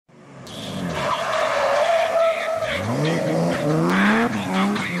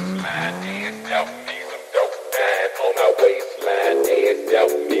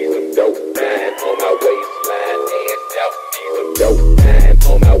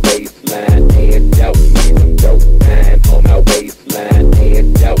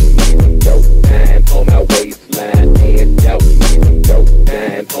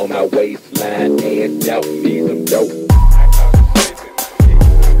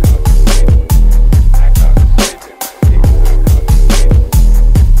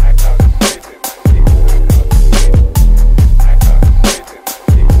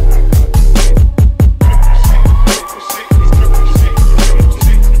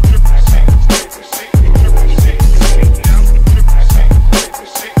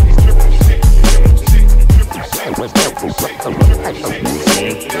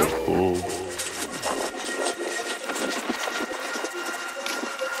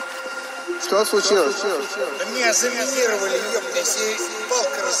Что случилось? Да меня заминировали, ёпта, если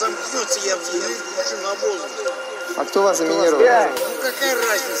палка разомкнется, я выхожу на воздух. А кто вас заминировал? Ну какая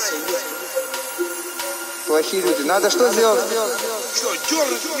разница, ёпта? Плохие люди. Надо что сделать? Чё,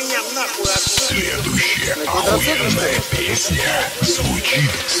 дёрнуть меня нахуй отсюда? Следующая охуенная песня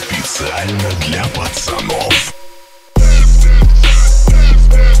звучит специально для пацанов.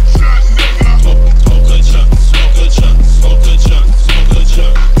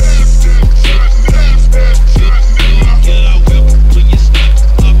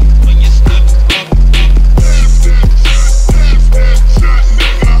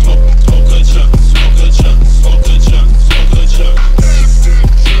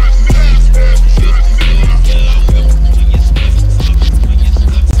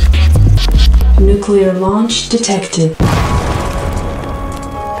 Nuclear launch detected.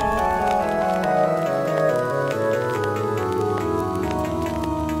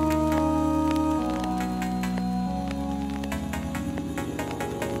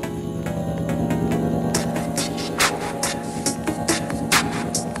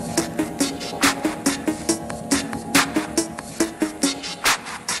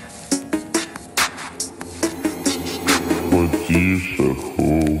 Потише,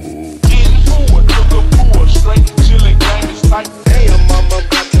 хоу.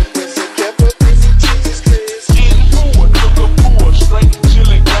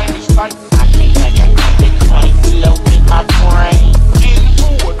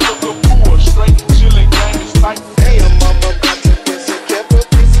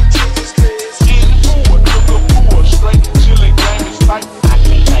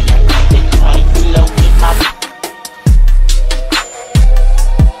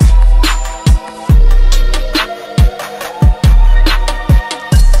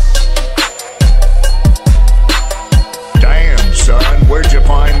 Where'd you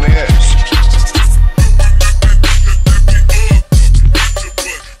find this?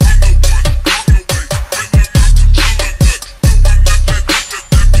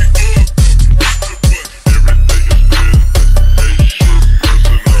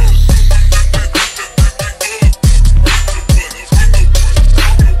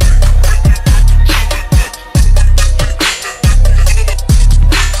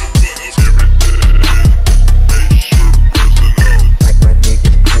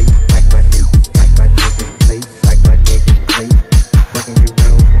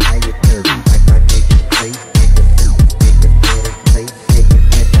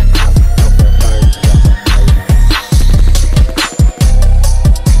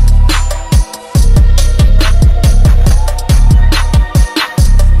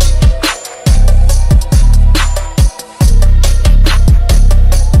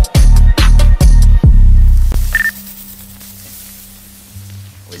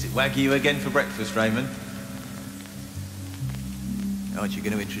 Is it Wagyu again for breakfast, Raymond? Aren't you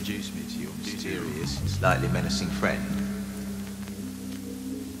going to introduce me to your mysterious, slightly menacing friend?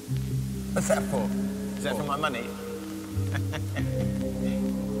 What's that for? Is that for my money?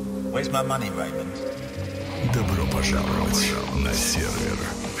 Where's my money, Raymond? Добро пожаловать на сервер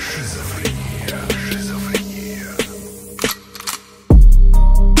Шизофрения.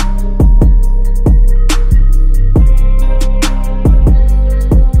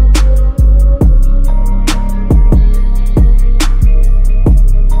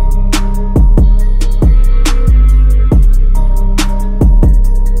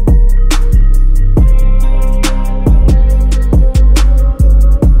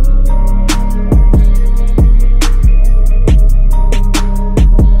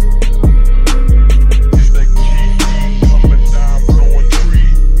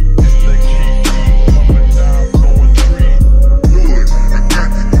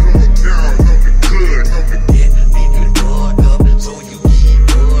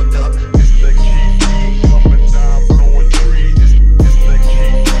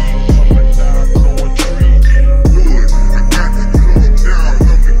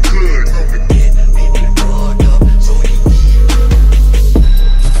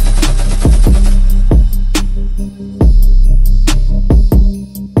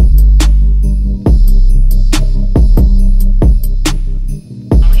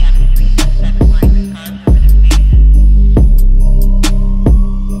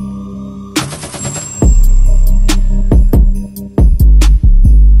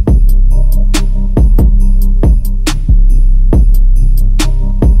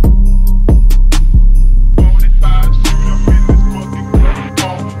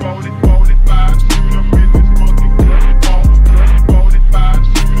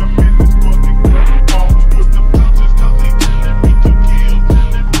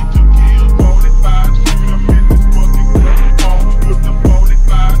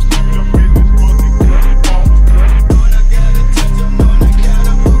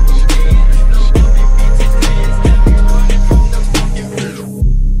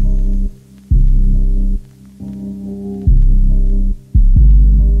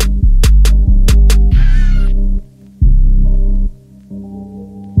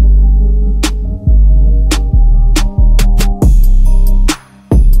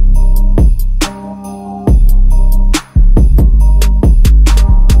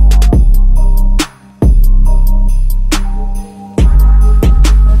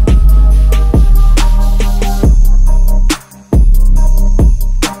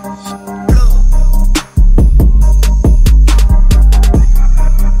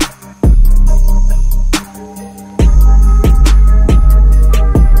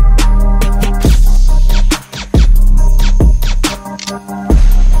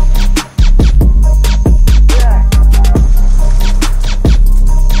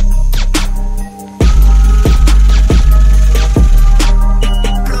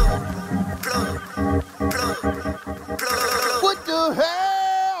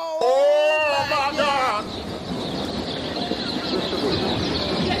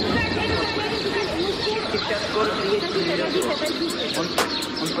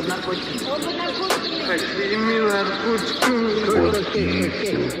 Он под наркотиками. Такие милые наркотики.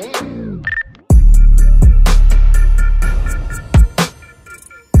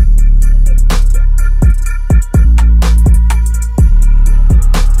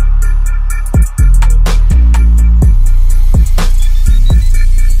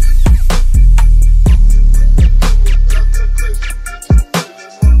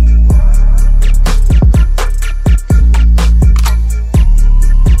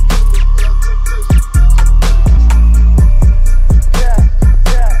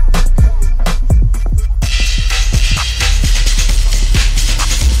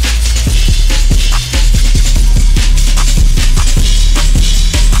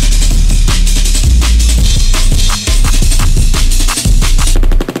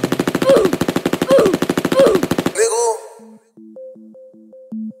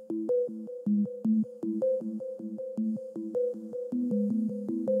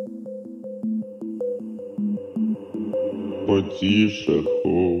 Потише,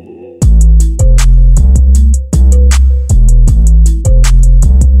 хоу.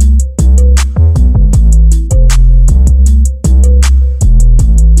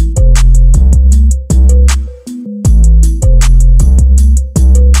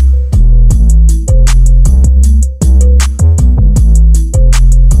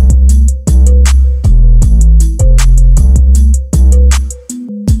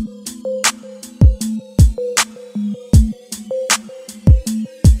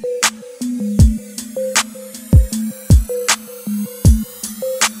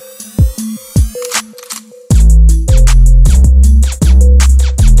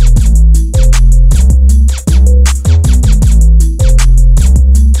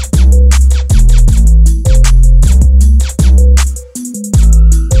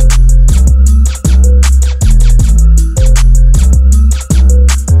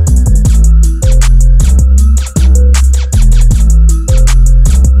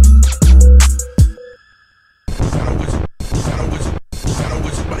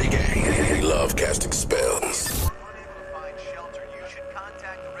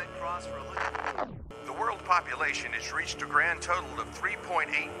 Population has reached a grand total of 3.8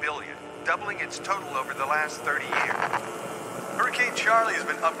 billion, doubling its total over the last 30 years. Hurricane Charlie has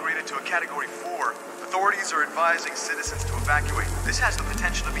been upgraded to a Category 4. Authorities are advising citizens to evacuate. This has the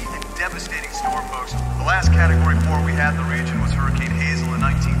potential to be a devastating storm, folks. The last Category 4 we had in the region was Hurricane Hazel in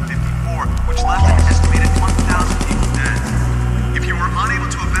 1954, which left an estimated 1,000 people dead. If you were unable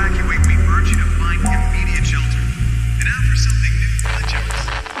to evacuate, we urge you to find immediate shelter. And now for something new from the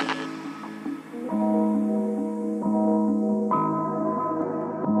Jeffersons.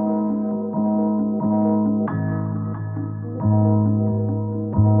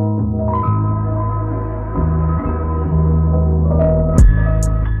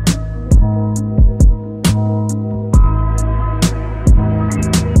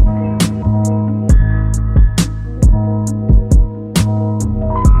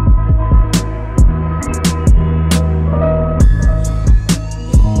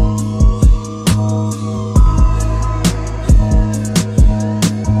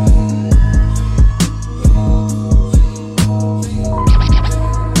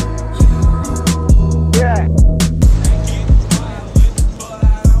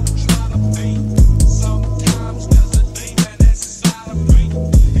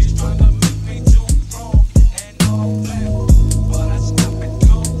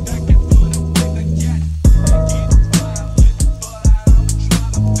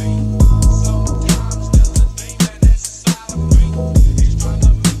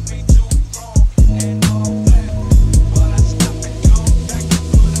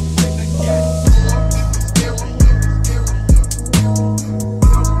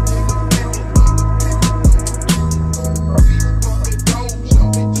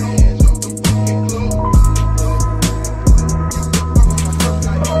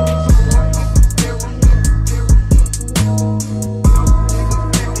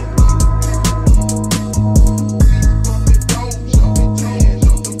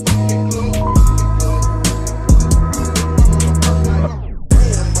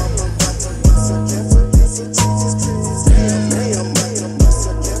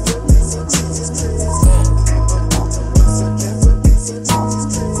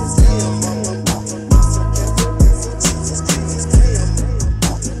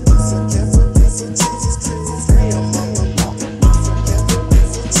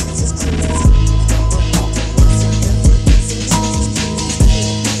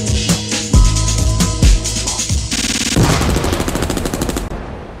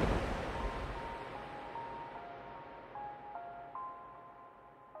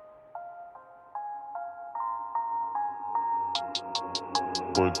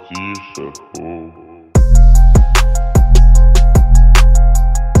 потише, хоу.